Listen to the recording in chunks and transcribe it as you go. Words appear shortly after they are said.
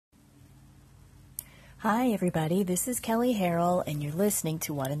Hi everybody, this is Kelley Harrell and you're listening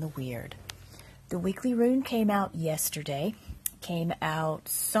to What in the Weird. The weekly rune came out yesterday, came out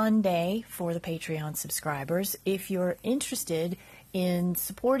Sunday for the Patreon subscribers. If you're interested in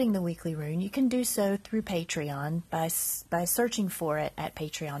supporting the weekly rune, you can do so through Patreon by searching for it at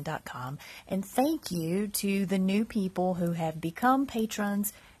patreon.com. And thank you to the new people who have become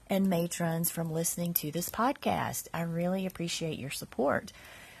patrons and matrons from listening to this podcast. I really appreciate your support.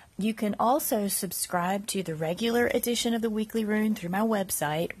 You can also subscribe to the regular edition of the Weekly Rune through my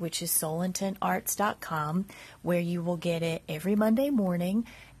website, which is soulintentarts.com, where you will get it every Monday morning,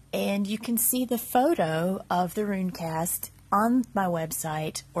 and you can see the photo of the Runecast on my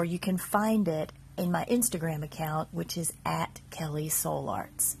website, or you can find it in my Instagram account, which is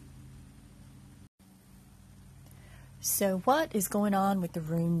 @KelleySoulArts. So what is going on with the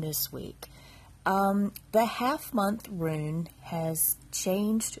rune this week? The half-month rune has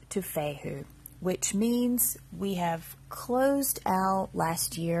changed to Fehu, which means we have closed out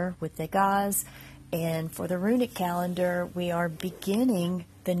last year with the Gaz, and for the runic calendar, we are beginning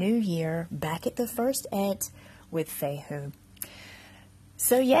the new year back at the first aett with Fehu.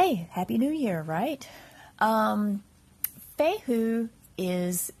 So yay, Happy New Year, right? Fehu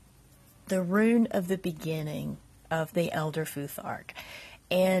is the rune of the beginning of the Elder Futhark,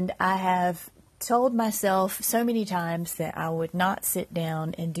 and I have told myself so many times that I would not sit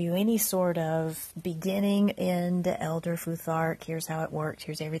down and do any sort of beginning in the Elder Futhark. Here's how it works.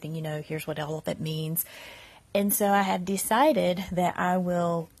 Here's everything you know. Here's what all of it means. And so I have decided that I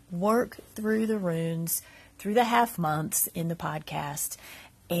will work through the runes, through the half months in the podcast.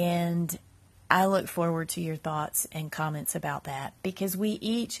 And I look forward to your thoughts and comments about that, because we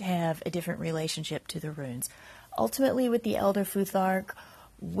each have a different relationship to the runes. Ultimately, with the Elder Futhark,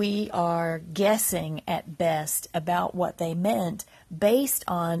 we are guessing at best about what they meant based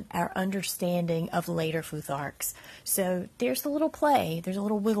on our understanding of later Futharks. So there's a little play, there's a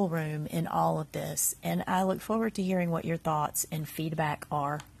little wiggle room in all of this, and I look forward to hearing what your thoughts and feedback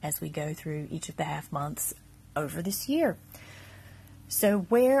are as we go through each of the half months over this year. So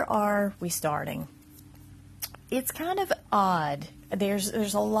where are we starting? It's kind of odd.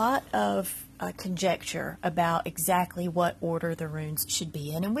 There's a lot of conjecture about exactly what order the runes should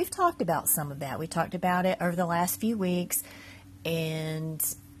be in, and we've talked about some of that. We talked about it over the last few weeks, and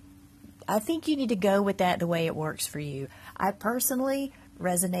I think you need to go with that the way it works for you. I personally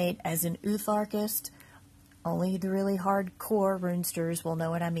resonate as an Utharkist. Only the really hardcore runesters will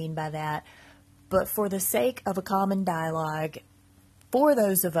know what I mean by that. But for the sake of a common dialogue, for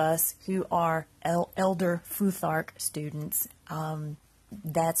those of us who are Elder Futhark students,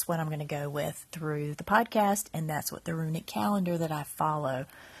 that's what I'm going to go with through the podcast, and that's what the runic calendar that I follow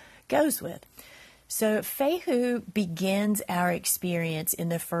goes with. So Fehu begins our experience in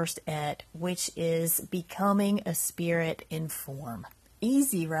the first aett, which is becoming a spirit in form.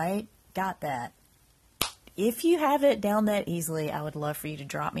 Easy, right? Got that. If you have it down that easily, I would love for you to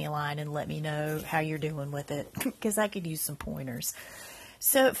drop me a line and let me know how you're doing with it, because I could use some pointers.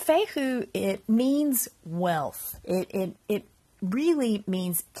 So Fehu, it means wealth. It really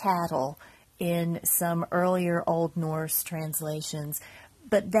means cattle in some earlier Old Norse translations,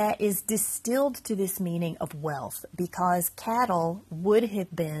 but that is distilled to this meaning of wealth because cattle would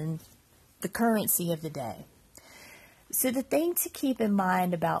have been the currency of the day. So the thing to keep in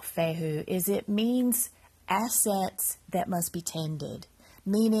mind about Fehu is it means assets that must be tended,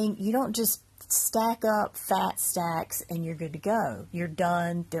 meaning you don't just stack up fat stacks and you're good to go. You're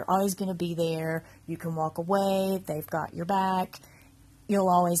done. They're always going to be there. You can walk away. They've got your back. You'll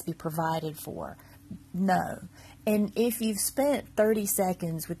always be provided for. No. And if you've spent 30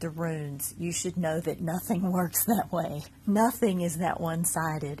 seconds with the runes, you should know that nothing works that way. Nothing is that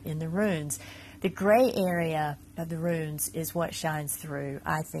one-sided in the runes. The gray area of the runes is what shines through,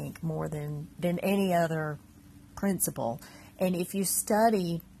 I think, more than any other principle. And if you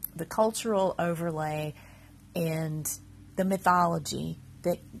study the cultural overlay and the mythology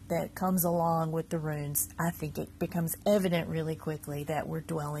that comes along with the runes, I think it becomes evident really quickly that we're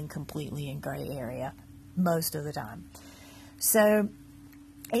dwelling completely in gray area most of the time. So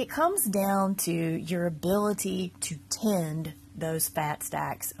it comes down to your ability to tend those fat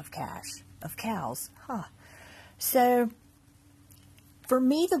stacks of cows. So for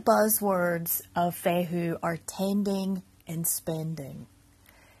me, the buzzwords of Fehu are tending and spending.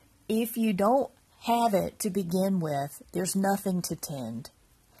 If you don't have it to begin with, there's nothing to tend.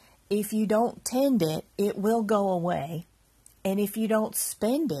 If you don't tend it, it will go away. And if you don't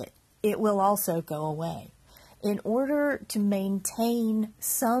spend it, it will also go away. In order to maintain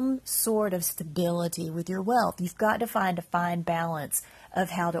some sort of stability with your wealth, you've got to find a fine balance of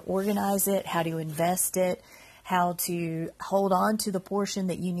how to organize it, how to invest it, how to hold on to the portion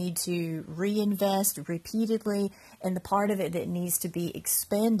that you need to reinvest repeatedly, and the part of it that needs to be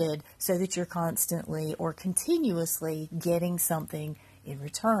expended so that you're constantly or continuously getting something in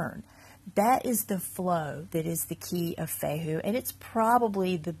return. That is the flow that is the key of Fehu, and it's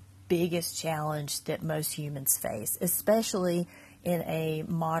probably the biggest challenge that most humans face, especially in a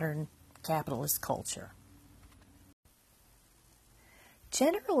modern capitalist culture.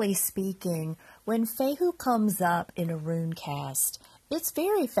 Generally speaking, when Fehu comes up in a rune cast, it's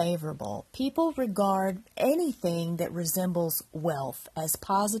very favorable. People regard anything that resembles wealth as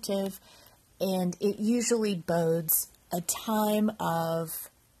positive, and it usually bodes a time of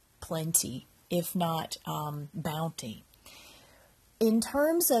plenty, if not bounty. In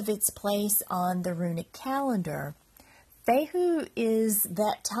terms of its place on the runic calendar, Fehu is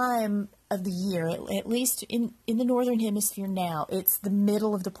that time of the year, at least in the northern hemisphere now. It's the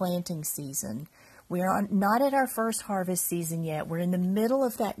middle of the planting season. We're not at our first harvest season yet. We're in the middle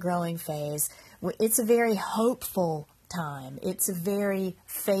of that growing phase. It's a very hopeful time. It's a very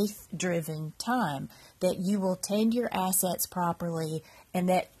faith-driven time that you will tend your assets properly, and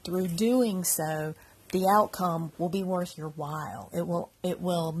that through doing so, the outcome will be worth your while. It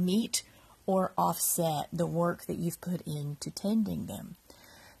will meet or offset the work that you've put into tending them.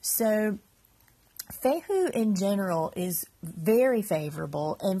 So Fehu in general is very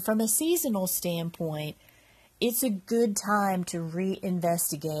favorable, and from a seasonal standpoint, it's a good time to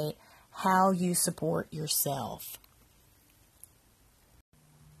reinvestigate how you support yourself.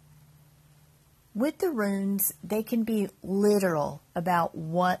 With the runes, they can be literal about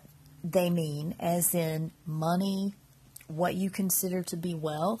what they mean, as in money, what you consider to be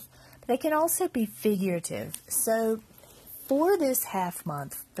wealth. They can also be figurative. So for this half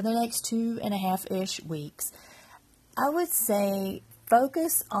month, for the next 2.5-ish weeks, I would say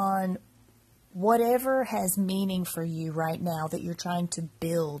focus on whatever has meaning for you right now that you're trying to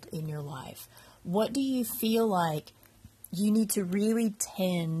build in your life. What do you feel like you need to really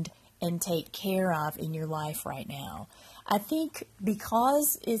tend and take care of in your life right now? I think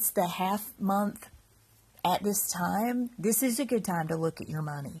because it's the half month at this time, this is a good time to look at your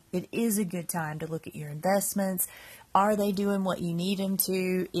money. It is a good time to look at your investments. Are they doing what you need them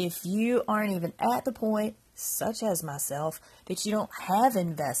to? If you aren't even at the point, such as myself, that you don't have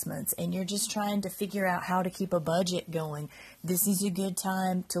investments and you're just trying to figure out how to keep a budget going, this is a good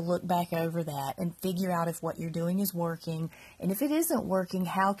time to look back over that and figure out if what you're doing is working. And if it isn't working,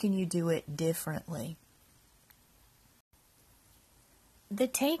 how can you do it differently? The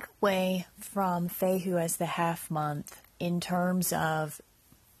takeaway from Fehu as the half month in terms of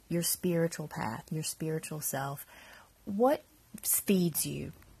your spiritual path, your spiritual self, what feeds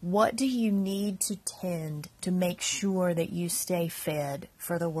you? What do you need to tend to make sure that you stay fed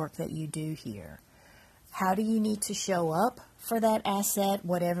for the work that you do here? How do you need to show up for that asset,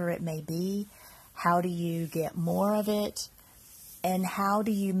 whatever it may be? How do you get more of it? And how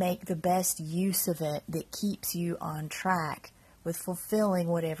do you make the best use of it that keeps you on track with fulfilling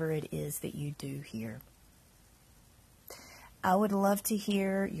whatever it is that you do here? I would love to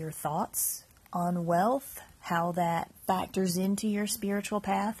hear your thoughts on wealth, how that factors into your spiritual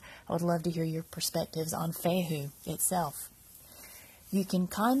path. I would love to hear your perspectives on Fehu itself. You can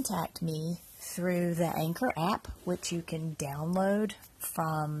contact me through the Anchor app, which you can download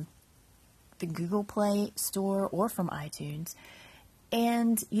from the Google Play Store or from iTunes.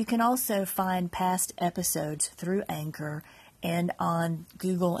 And you can also find past episodes through Anchor and on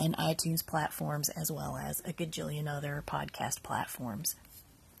Google and iTunes platforms, as well as a gajillion other podcast platforms.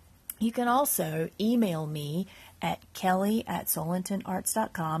 You can also email me at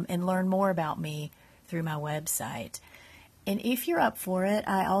Kelley@solentonarts.com and learn more about me through my website. And if you're up for it,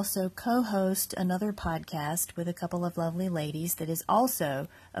 I also co-host another podcast with a couple of lovely ladies that is also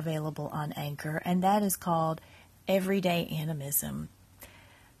available on Anchor, and that is called Everyday Animism.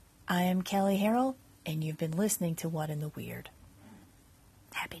 I am Kelley Harrell, and you've been listening to What in the Weird.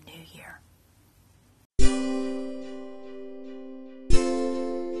 Happy New Year.